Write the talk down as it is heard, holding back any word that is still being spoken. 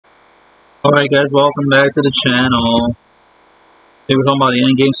Alright guys, welcome back to the channel. Today we're talking about the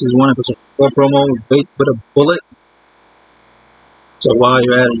Endgame Season 1 Episode 4 promo with a bullet. So while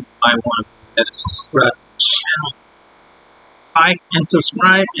you're at it, you might want to subscribe to the channel. Like and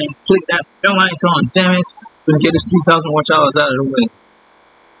subscribe and click that bell icon. Damn it. We can get this 3,000 watch hours out of the way.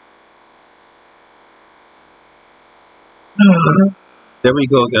 There we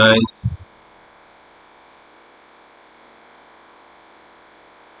go guys.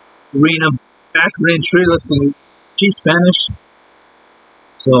 Morena Baccarin Trailerr series. She's Spanish.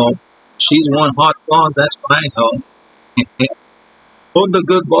 So she's one hot boss, that's what I know. Both the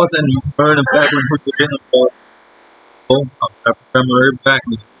good boss and Morena Baccarin who's the villain boss. Oh, I remember her back.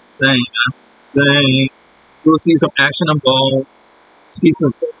 I'm saying. We'll see some action involved. See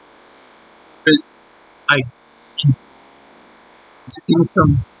some. I see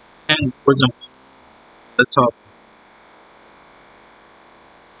some. And let's talk.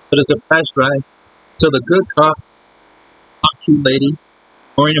 But it's a flash drive. So the good cop, not cute lady,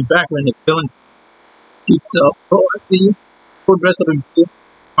 or in the background, the villain itself. Oh, I see you. Full dressed up in blue,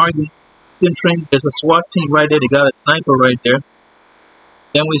 arguing. Sim train. There's a SWAT team right there. They got a sniper right there.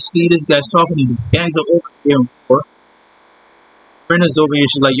 Then we see this guy's talking to the gangs are over here in court. Brenna's over here.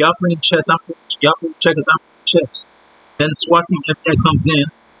 She's like, y'all playing chess. Y'all playing checkers. I'm playing chess. Then SWAT team FBI comes in.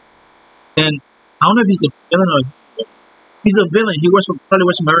 And I don't know if he's a villain or he's a villain. He probably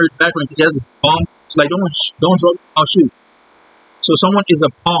works from Morena Baccarin because he has a bomb. It's like, don't drop it, I'll shoot. So someone is a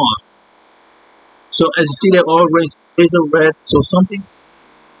pawn. So as you see, they're all raised laser red. So something,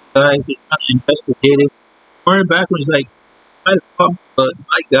 guys, they're trying to investigate it. Morena Baccarin is like, but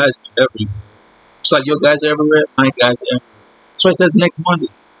my guys are everywhere. It's like your guys are everywhere, my guys are everywhere. So it says next Monday.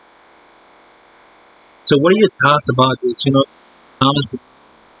 So what are your thoughts about this? You know, comments,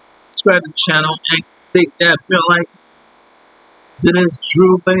 subscribe to the channel and click that bell icon. It is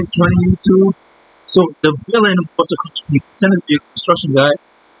true based on YouTube. So the villain was a construction guy.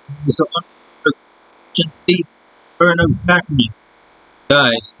 So can beat Morena Baccarin.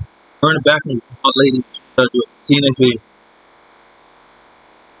 Guys, Morena Baccarin, hot lady. See you next video.